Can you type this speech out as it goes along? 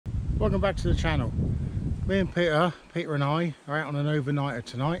Welcome back to the channel. Me and Peter and I are out on an overnighter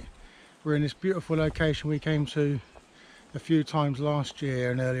tonight. We're in this beautiful location we came to a few times last year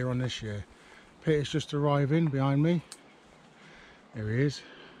and earlier on this year. Peter's just arriving behind me. There he is.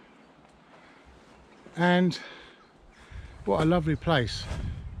 And what a lovely place.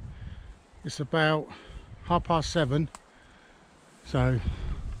 It's about 7:30, so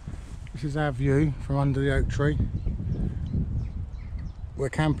this is our view from under the oak tree. We're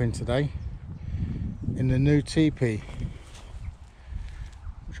camping today in the new teepee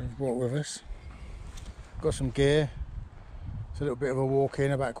which I've brought with us. Got some gear. It's a little bit of a walk in,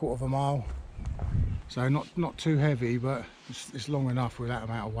 about a quarter of a mile, so not too heavy, but it's long enough with that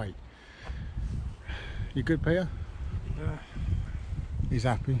amount of weight. You good, Peter? Yeah. He's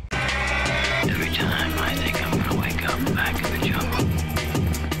happy. Every time I think I'm gonna wake up back in the jungle.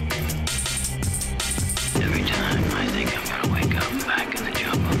 Every time I think I'm gonna wake up back in the jungle.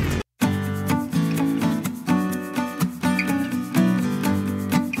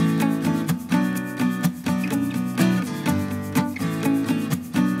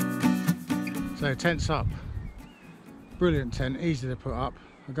 So tent's up. Brilliant tent, easy to put up.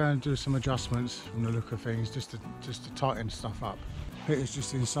 I'm going to do some adjustments from the look of things just to tighten stuff up. Peter's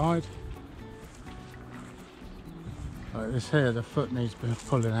just inside. Like this here, the foot needs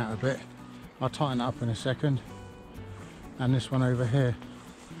pulling out a bit. I'll tighten it up in a second. And this one over here,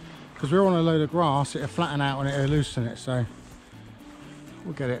 because we're on a load of grass, it'll flatten out and it'll loosen it, so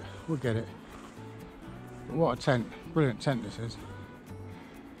we'll get it. But what a tent, brilliant tent this is.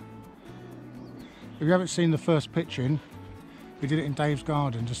 If you haven't seen the first pitching, we did it in Dave's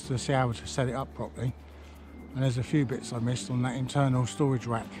garden just to see how to set it up properly. And there's a few bits I missed on that internal storage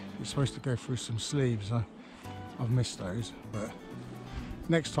rack. It's supposed to go through some sleeves. I've missed those, but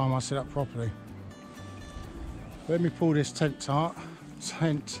next time I'll set up properly. Let me pull this tent taut,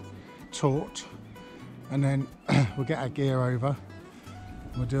 and then we'll get our gear over.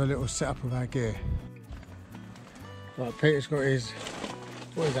 We'll do a little setup of our gear. Right, Peter's got his,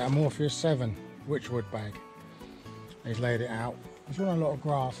 what is that, a Morpheus 7 Wychwood bag. He's laid it out. He's on a lot of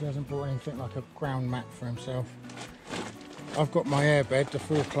grass. He hasn't brought anything like a ground mat for himself. I've got my airbed, the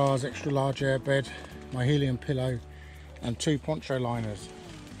 4 class extra large airbed, my helium pillow, and 2 poncho liners.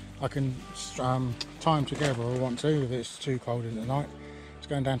 I can tie them together if I want to, if it's too cold in the night. It's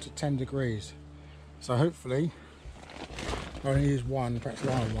going down to 10 degrees. So hopefully, I only use one, perhaps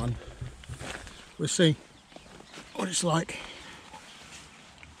lie on one. We'll see what it's like.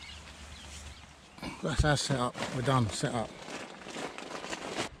 That's our setup. We're done, set up.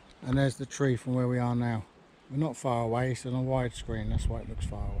 And there's the tree from where we are now. We're not far away, it's on a widescreen, that's why it looks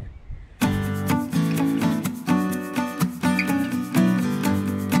far away.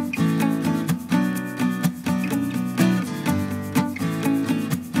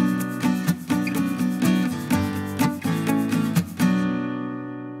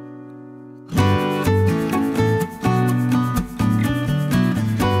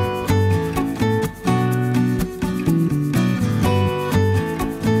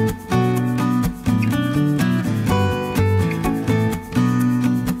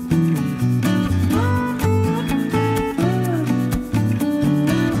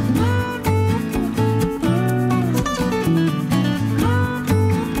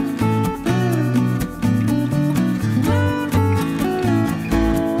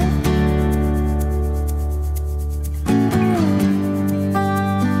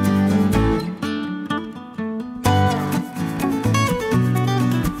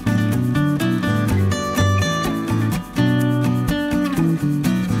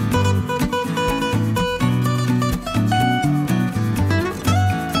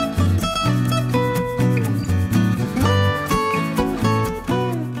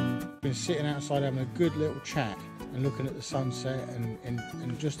 Sitting outside having a good little chat and looking at the sunset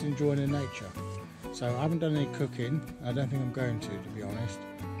and just enjoying the nature. So I haven't done any cooking. I don't think I'm going to be honest.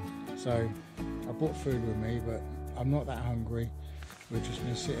 So I brought food with me, but I'm not that hungry. We've just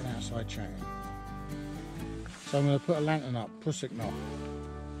been sitting outside chatting. So I'm going to put a lantern up, prusik knot.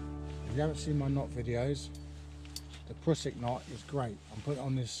 If you haven't seen my knot videos, the prusik knot is great. I'm putting it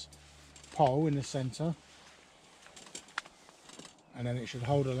on this pole in the centre, and then it should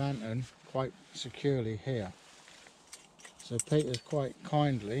hold a lantern quite securely here. So Peter's quite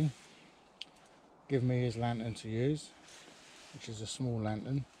kindly given me his lantern to use, which is a small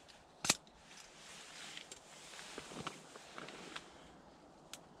lantern.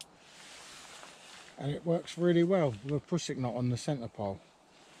 And it works really well with a prusik knot on the centre pole.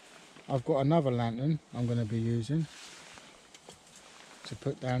 I've got another lantern I'm going to be using to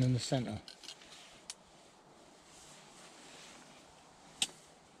put down in the centre.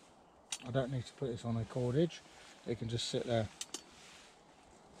 I don't need to put this on a cordage, it can just sit there.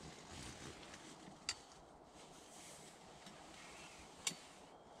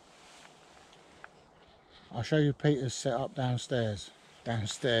 I'll show you Peter's setup downstairs.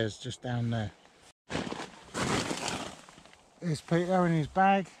 Downstairs, just down there. Here's Peter in his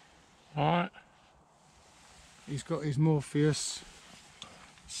bag. Alright. He's got his Morpheus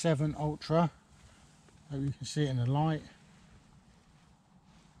 7 Ultra. Hope you can see it in the light.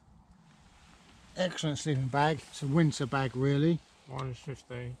 Excellent sleeping bag. It's a winter bag really.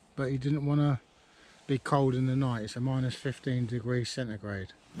 -15. But he didn't want to be cold in the night. It's a -15 degrees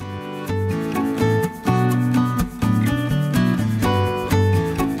centigrade.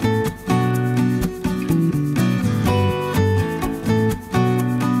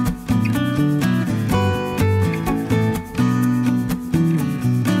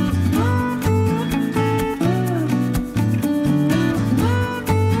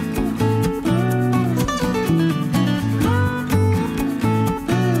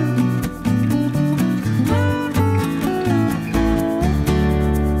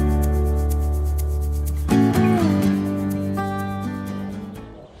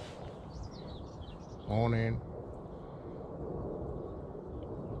 Morning.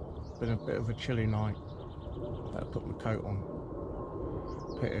 Been a bit of a chilly night. Better put my coat on.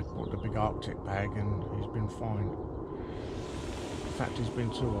 Peter brought the big Arctic bag and he's been fine. In fact, he's been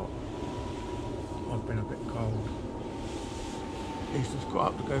too hot. I've been a bit cold. He's just got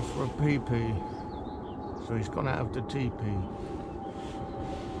up to go for a pee-pee. So he's gone out of the teepee.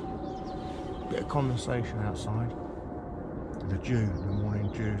 Bit of condensation outside. The dew, the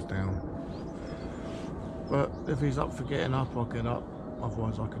morning dew's down. But if he's up for getting up, I'll get up.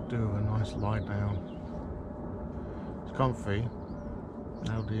 Otherwise I could do a nice lie down. It's comfy.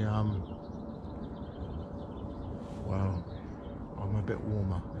 Now well, I'm a bit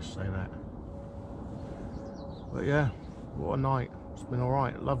warmer, let's say that. But yeah, what a night. It's been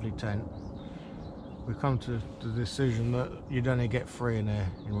alright, lovely tent. We've come to the decision that you'd only get 3 in there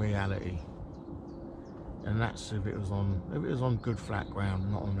in reality. And that's if it was on good flat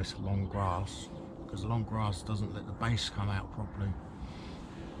ground, not on this long grass. Because the long grass doesn't let the base come out properly.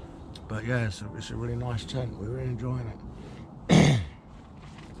 But yeah, it's a really nice tent. We're really enjoying it.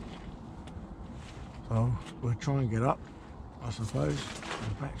 So we'll try and get up, I suppose,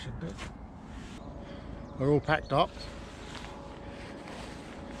 and patch a bit. We're all packed up.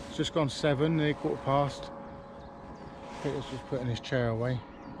 It's just gone 7, nearly 1/4 past. Peter's just putting his chair away.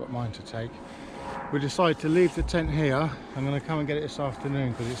 I've got mine to take. We decided to leave the tent here. I'm going to come and get it this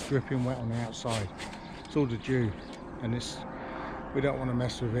afternoon because it's dripping wet on the outside. It's all the dew and we don't want to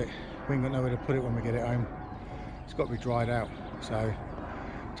mess with it. We ain't got nowhere to put it when we get it home. It's got to be dried out. So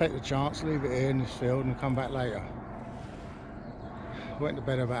take the chance, leave it here in this field and come back later. Went to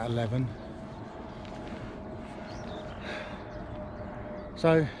bed about 11.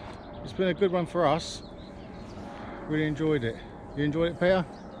 So it's been a good one for us. Really enjoyed it. You enjoyed it, Peter?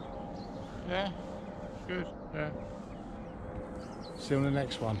 Yeah, good, yeah. See you on the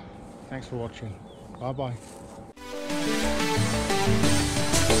next one. Thanks for watching. Bye bye.